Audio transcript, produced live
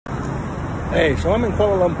Hey, so I'm in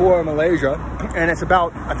Kuala Lumpur, Malaysia, and I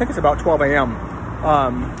think it's about 12 a.m.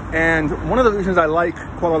 And one of the reasons I like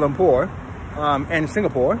Kuala Lumpur and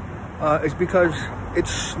Singapore is because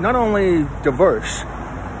it's not only diverse,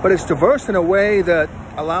 but it's diverse in a way that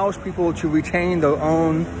allows people to retain their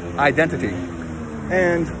own identity.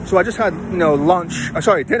 And so I just had,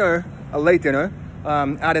 dinner, a late dinner,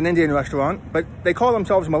 at an Indian restaurant, but they call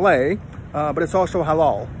themselves Malay, but it's also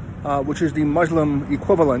halal, which is the Muslim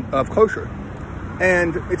equivalent of kosher.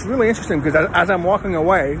 And it's really interesting because as I'm walking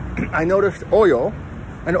away, I noticed Oyo,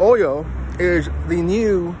 and Oyo is the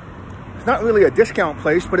new, it's not really a discount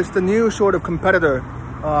place, but it's the new sort of competitor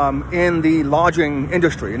in the lodging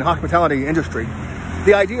industry, in the hospitality industry.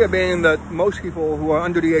 The idea being that most people who are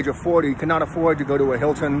under the age of 40 cannot afford to go to a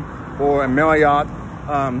Hilton or a Marriott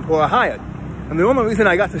or a Hyatt. And the only reason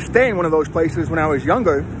I got to stay in one of those places when I was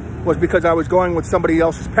younger was because I was going with somebody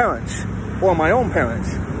else's parents or my own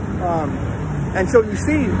parents. And so you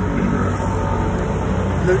see,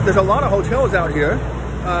 there's a lot of hotels out here.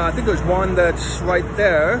 I think there's one that's right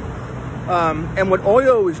there. And what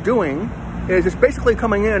Oyo is doing is it's basically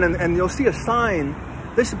coming in and you'll see a sign.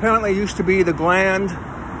 This apparently used to be the Grand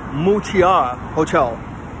Mutiara Hotel.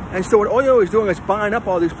 And so what Oyo is doing is buying up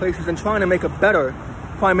all these places and trying to make it better,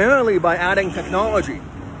 primarily by adding technology.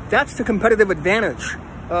 That's the competitive advantage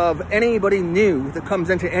of anybody new that comes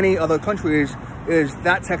into any other countries, is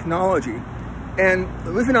that technology. And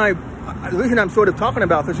the reason I'm sort of talking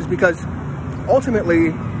about this is because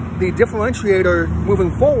ultimately the differentiator moving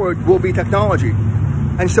forward will be technology.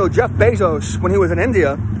 And so Jeff Bezos, when he was in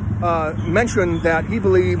India, mentioned that he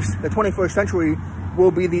believes the 21st century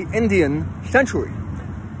will be the Indian century.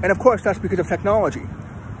 And of course, that's because of technology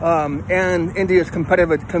and India's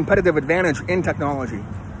competitive advantage in technology.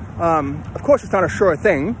 Of course, it's not a sure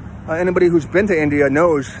thing. Anybody who's been to India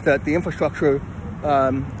knows that the infrastructure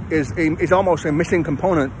is almost a missing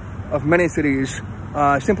component of many cities,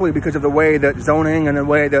 simply because of the way that zoning and the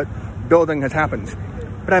way that building has happened.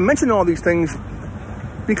 But I mention all these things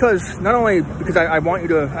because not only because I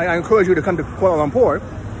encourage you to come to Kuala Lumpur,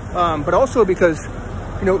 but also because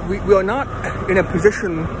we are not in a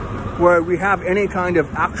position where we have any kind of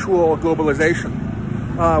actual globalization.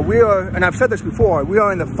 We are, and I've said this before, we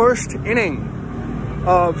are in the first inning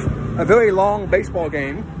of a very long baseball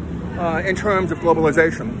game in terms of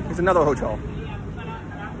globalization. It's another hotel.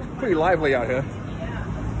 It's pretty lively out here.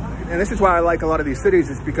 And this is why I like a lot of these cities,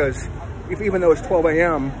 is because even though it's 12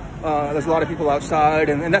 a.m., there's a lot of people outside.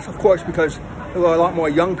 And that's, of course, because there are a lot more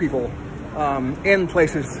young people in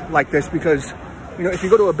places like this, because, if you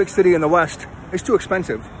go to a big city in the West, it's too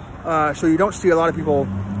expensive. So you don't see a lot of people,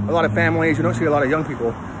 a lot of families, you don't see a lot of young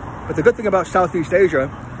people. But the good thing about Southeast Asia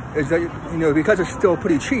is that, because it's still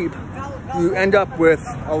pretty cheap, you end up with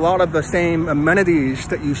a lot of the same amenities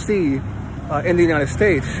that you see in the United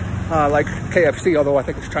States, like KFC, although I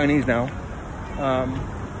think it's Chinese now,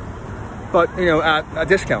 but, at a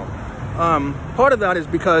discount. Part of that is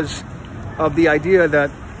because of the idea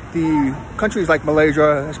that the countries like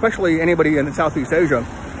Malaysia, especially anybody in Southeast Asia,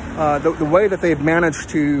 the way that they've managed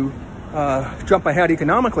to jump ahead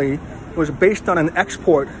economically was based on an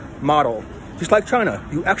export model. Just like China,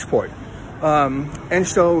 you export. And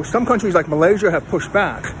so some countries like Malaysia have pushed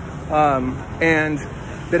back, and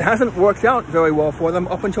it hasn't worked out very well for them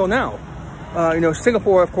up until now.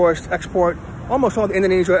 Singapore, of course, export, almost all of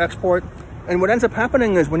Indonesia export. And what ends up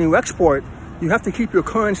happening is when you export, you have to keep your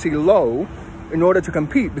currency low in order to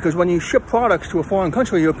compete, because when you ship products to a foreign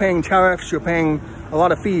country, you're paying tariffs, you're paying a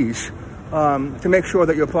lot of fees to make sure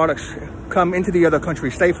that your products come into the other country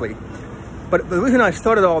safely. But the reason I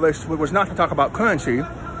started all this was not to talk about currency,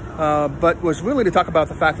 but was really to talk about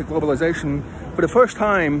the fact that globalization, for the first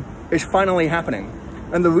time, is finally happening.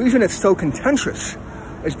 And the reason it's so contentious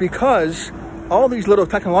is because all these little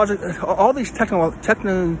technology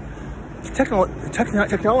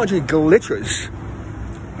glitches.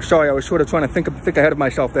 Sorry, I was sort of trying to think ahead of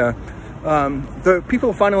myself there. The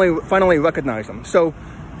people finally recognize them. So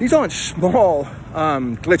these aren't small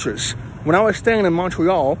glitches. When I was staying in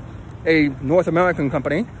Montreal, a North American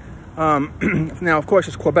company, now of course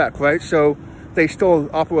it's Quebec, right? So they still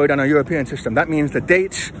operate on a European system. That means the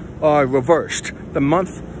dates are reversed. The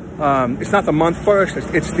month, it's not the month first,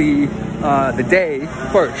 it's the day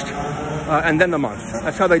first, and then the month.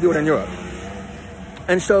 That's how they do it in Europe.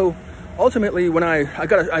 And so ultimately, when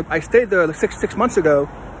I stayed there six months ago,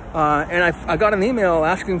 and I got an email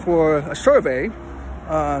asking for a survey,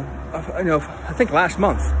 I think last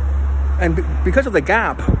month. And because of the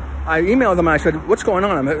gap, I emailed them and I said, what's going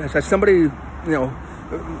on? I said, somebody,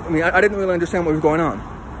 I didn't really understand what was going on.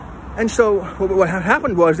 And so what had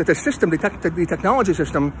happened was that the system, the technology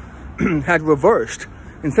system, had reversed.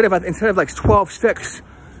 Instead of like 12/6,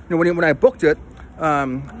 when I booked it,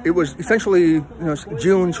 it was essentially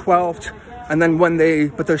June 12th, and then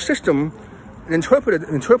but their system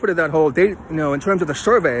interpreted that whole date, in terms of the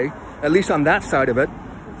survey, at least on that side of it,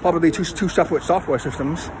 probably two separate software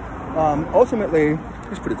systems. Ultimately,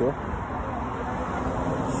 it's pretty cool.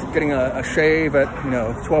 Getting a shave at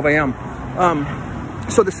 12 a.m.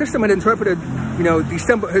 So the system had interpreted,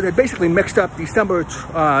 December, had basically mixed up December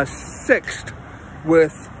 6th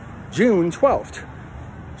with June 12th.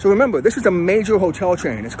 So remember, this is a major hotel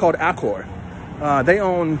chain. It's called Accor. They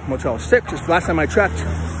own Motel 6. Just last time I checked,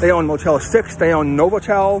 they own Motel 6. They own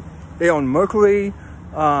Novotel. They own Mercury.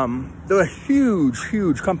 They're a huge,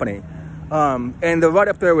 huge company. And they're right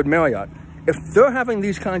up there with Marriott. If they're having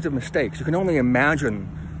these kinds of mistakes, you can only imagine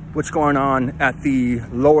what's going on at the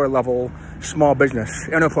lower level small business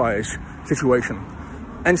enterprise situation.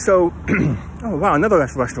 And so, oh wow, another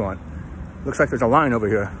restaurant. Looks like there's a line over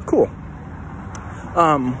here. Cool.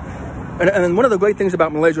 And one of the great things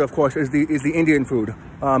about Malaysia, of course, is the Indian food.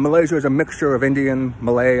 Malaysia is a mixture of Indian,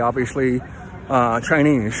 Malay, obviously,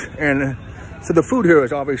 Chinese, and so the food here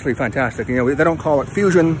is obviously fantastic. They don't call it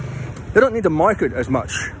fusion. They don't need to market as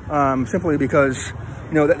much, simply because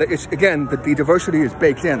that it's, again, the diversity is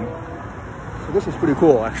baked in. So this is pretty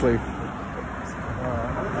cool, actually.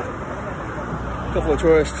 A couple of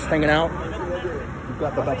tourists hanging out. We've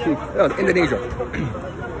got the batik. Oh, Indonesia.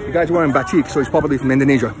 The guy's wearing batik, so he's probably from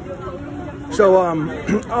Indonesia. So,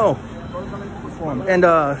 oh, and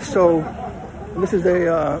so this is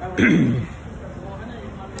a,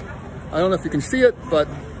 I don't know if you can see it, but,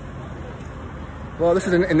 well, this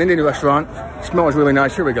is an Indian restaurant. It smells really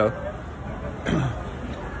nice. Here we go.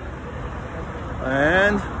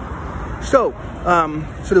 And so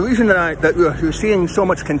the reason that you're seeing so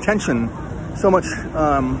much contention, so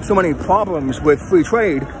many problems with free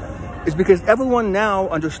trade, is because everyone now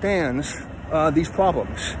understands these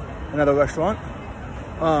problems. Another restaurant,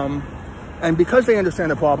 and because they understand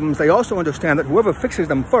the problems, they also understand that whoever fixes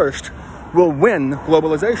them first will win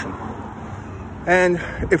globalization. And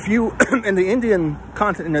if you, in the Indian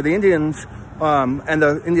continent, the Indians and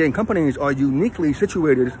the Indian companies are uniquely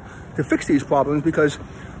situated to fix these problems because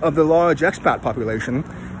of the large expat population,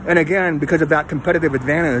 and again, because of that competitive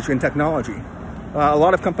advantage in technology. A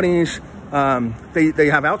lot of companies, they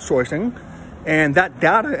have outsourcing, and that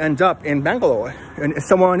data ends up in Bangalore, and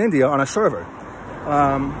somewhere in India on a server.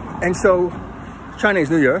 And so, Chinese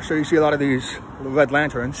New Year, so you see a lot of these red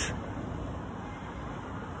lanterns.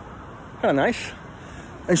 Kind of nice.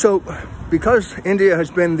 And so, because India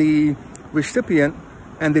has been the recipient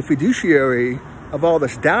and the fiduciary of all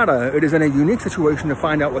this data, it is in a unique situation to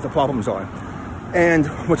find out what the problems are. And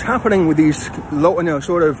what's happening with these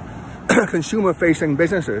sort of consumer-facing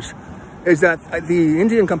businesses is that the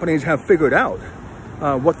Indian companies have figured out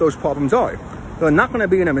what those problems are. They're not going to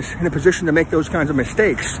be in a position to make those kinds of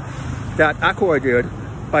mistakes that Accor did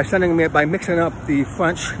by mixing up the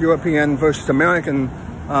French, European versus American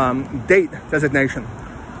date designation.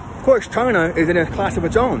 Of course, China is in a class of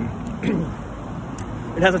its own.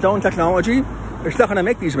 It has its own technology. It's not going to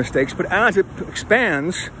make these mistakes, but as it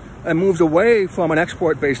expands and moves away from an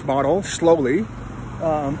export-based model slowly,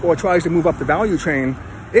 or tries to move up the value chain,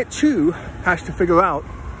 it too has to figure out,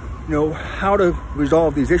 how to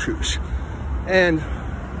resolve these issues. And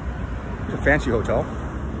it's a fancy hotel.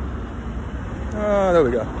 There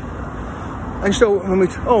we go. And so when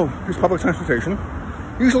here's public transportation.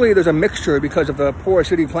 Usually there's a mixture because of the poor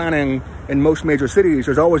city planning in most major cities.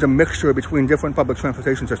 There's always a mixture between different public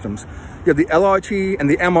transportation systems. You have the LRT and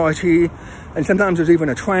the MRT, and sometimes there's even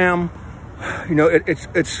a tram.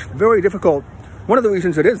 It's very difficult. One of the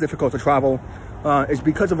reasons it is difficult to travel is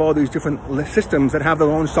because of all these different systems that have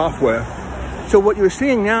their own software. So what you're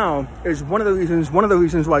seeing now is one of the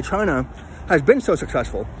reasons why China has been so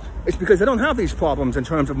successful. It's because they don't have these problems in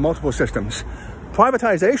terms of multiple systems.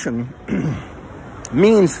 Privatization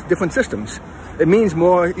means different systems. It means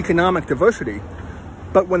more economic diversity.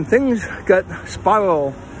 But when things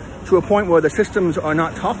spiral to a point where the systems are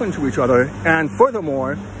not talking to each other, and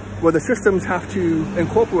furthermore, where the systems have to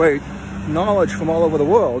incorporate knowledge from all over the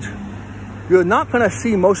world, you're not going to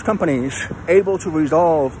see most companies able to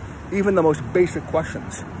resolve even the most basic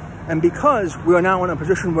questions. And because we are now in a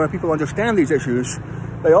position where people understand these issues,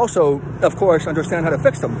 they also, of course, understand how to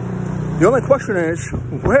fix them. The only question is,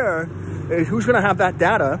 who's going to have that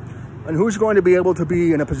data, and who's going to be able to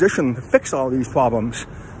be in a position to fix all these problems?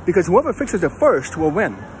 Because whoever fixes it first will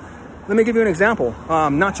win. Let me give you an example,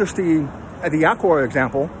 not just the Accor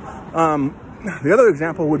example. The other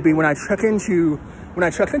example would be when I check into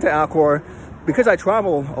Accor, because I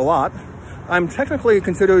travel a lot, I'm technically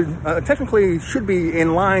technically should be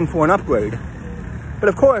in line for an upgrade. But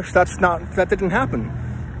of course, that didn't happen,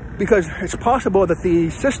 because it's possible that the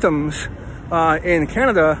systems in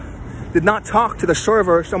Canada did not talk to the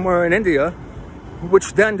server somewhere in India,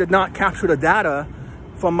 which then did not capture the data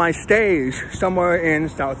from my stays somewhere in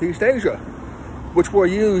Southeast Asia, which were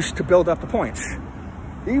used to build up the points.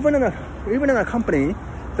 Even in a company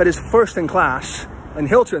that is first in class, and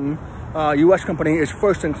Hilton, US company, is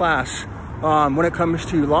first in class when it comes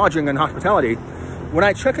to lodging and hospitality. When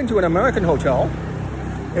I check into an American hotel,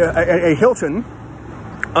 a Hilton,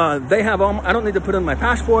 they have, I don't need to put in my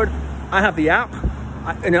passport. I have the app.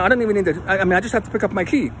 I don't even need to, I just have to pick up my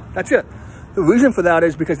key. That's it. The reason for that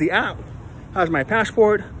is because the app has my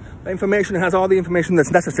passport information, has all the information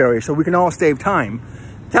that's necessary, so we can all save time.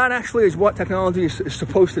 That actually is what technology is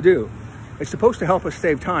supposed to do. It's supposed to help us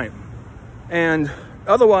save time. And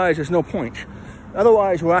otherwise, there's no point.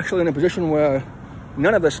 Otherwise, we're actually in a position where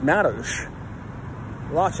none of this matters.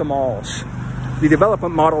 Lots of malls. The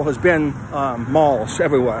development model has been malls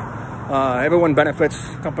everywhere. Everyone benefits,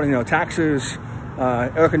 company, taxes,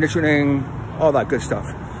 air conditioning, all that good stuff.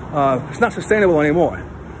 It's not sustainable anymore.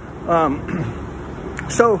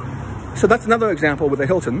 So that's another example with the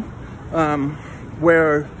Hilton,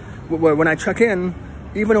 where when I check in,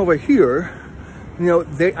 even over here,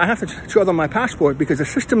 I have to show them my passport, because the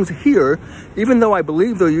systems here, even though I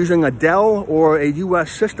believe they're using a Dell or a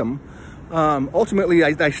US system, ultimately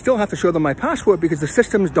I still have to show them my passport, because the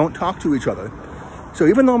systems don't talk to each other. So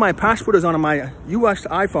even though my passport is on my US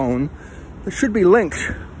iPhone, it should be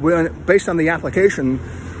linked based on the application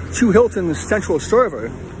to Hilton's central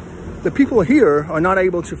server. The people here are not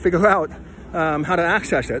able to figure out how to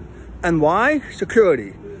access it. And why?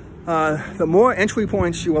 Security. The more entry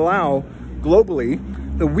points you allow globally,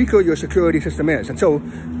 the weaker your security system is. And so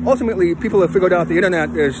ultimately, people have figured out the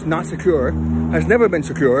internet is not secure, has never been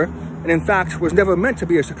secure, and in fact was never meant to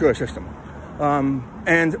be a secure system.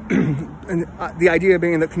 And the idea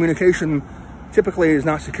being that communication typically is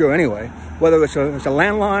not secure anyway, whether it's a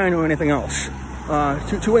landline or anything else,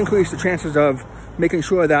 to increase the chances of making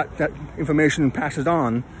sure that information passes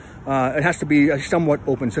on. It has to be a somewhat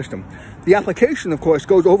open system. The application, of course,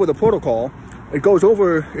 goes over the protocol. It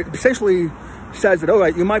essentially says that, all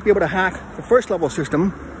right, you might be able to hack the first level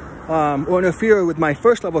system or interfere with my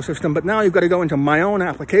first level system, but now you've got to go into my own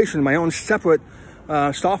application, my own separate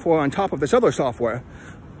software on top of this other software.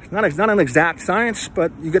 It's not an exact science,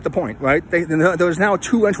 but you get the point, right? There's now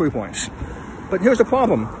 2 entry points. But here's the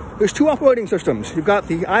problem. There's 2 operating systems. You've got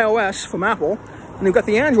the iOS from Apple, and you've got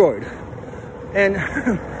the Android. And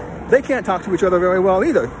they can't talk to each other very well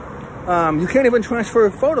either. You can't even transfer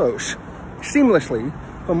photos seamlessly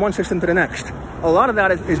from one system to the next. A lot of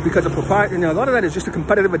that is because of proprietary. A lot of that is just a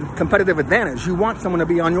competitive advantage. You want someone to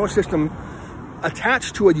be on your system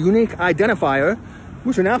attached to a unique identifier,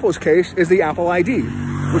 which in Apple's case is the Apple ID,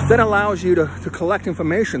 which then allows you to collect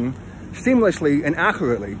information seamlessly and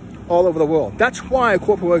accurately all over the world. That's why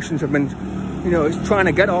corporations have been, trying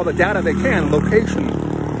to get all the data they can, location,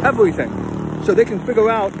 everything, so they can figure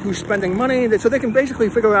out who's spending money, so they can basically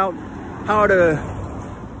figure out how to,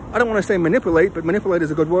 I don't want to say manipulate, but manipulate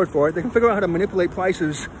is a good word for it. They can figure out how to manipulate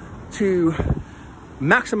prices to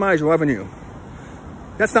maximize revenue.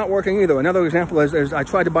 That's not working either. Another example is I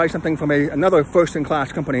tried to buy something from another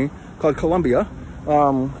first-in-class company called Columbia.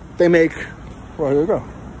 They make, well, here we go.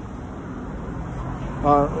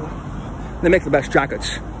 They make the best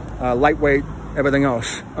jackets, lightweight, everything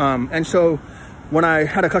else. And so when I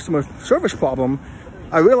had a customer service problem,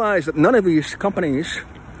 I realized that none of these companies,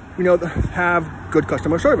 have good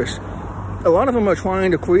customer service. A lot of them are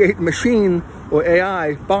trying to create machine or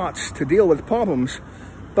AI bots to deal with problems.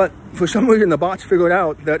 But for some reason, the bots figured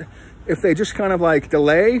out that if they just kind of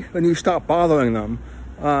delay, then you stop bothering them.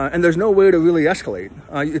 And there's no way to really escalate.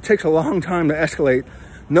 It takes a long time to escalate.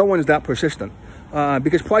 No one's that persistent.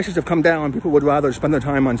 Because prices have come down, people would rather spend their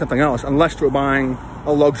time on something else unless they're buying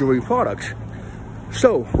a luxury product.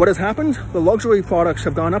 So what has happened? The luxury products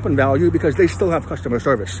have gone up in value because they still have customer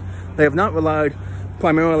service. They have not relied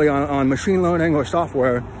primarily on machine learning or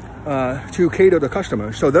software to cater to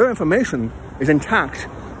customers. So their information is intact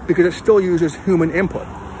because it still uses human input.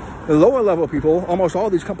 The lower level people, almost all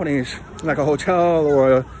these companies, like a hotel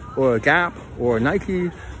or a Gap or Nike,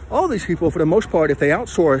 all these people, for the most part, if they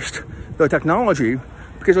outsourced their technology,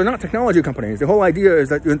 because they're not technology companies, the whole idea is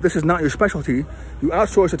that this is not your specialty. You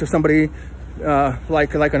outsource it to somebody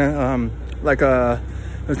like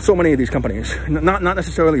so many of these companies, not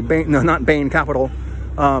necessarily not Bain Capital.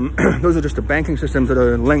 Those are just the banking systems that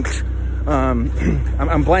are linked.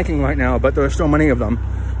 I'm blanking right now, but there are so many of them.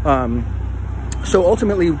 So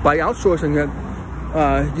ultimately, by outsourcing it,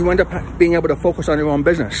 you end up being able to focus on your own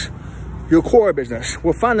business, your core business.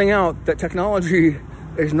 We're finding out that technology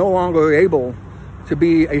is no longer able to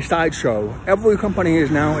be a sideshow. Every company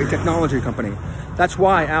is now a technology company. That's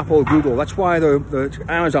why Apple, Google, that's why the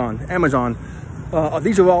Amazon,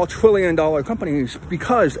 these are all trillion-dollar companies,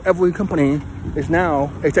 because every company is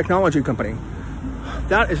now a technology company.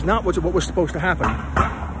 That is not what was supposed to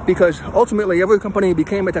happen, because ultimately every company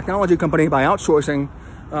became a technology company by outsourcing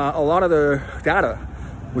a lot of their data,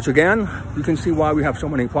 which again, you can see why we have so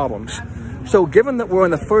many problems. So given that we're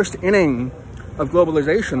in the first inning of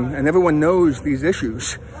globalization and everyone knows these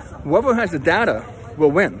issues, whoever has the data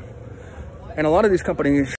will win. And a lot of these companies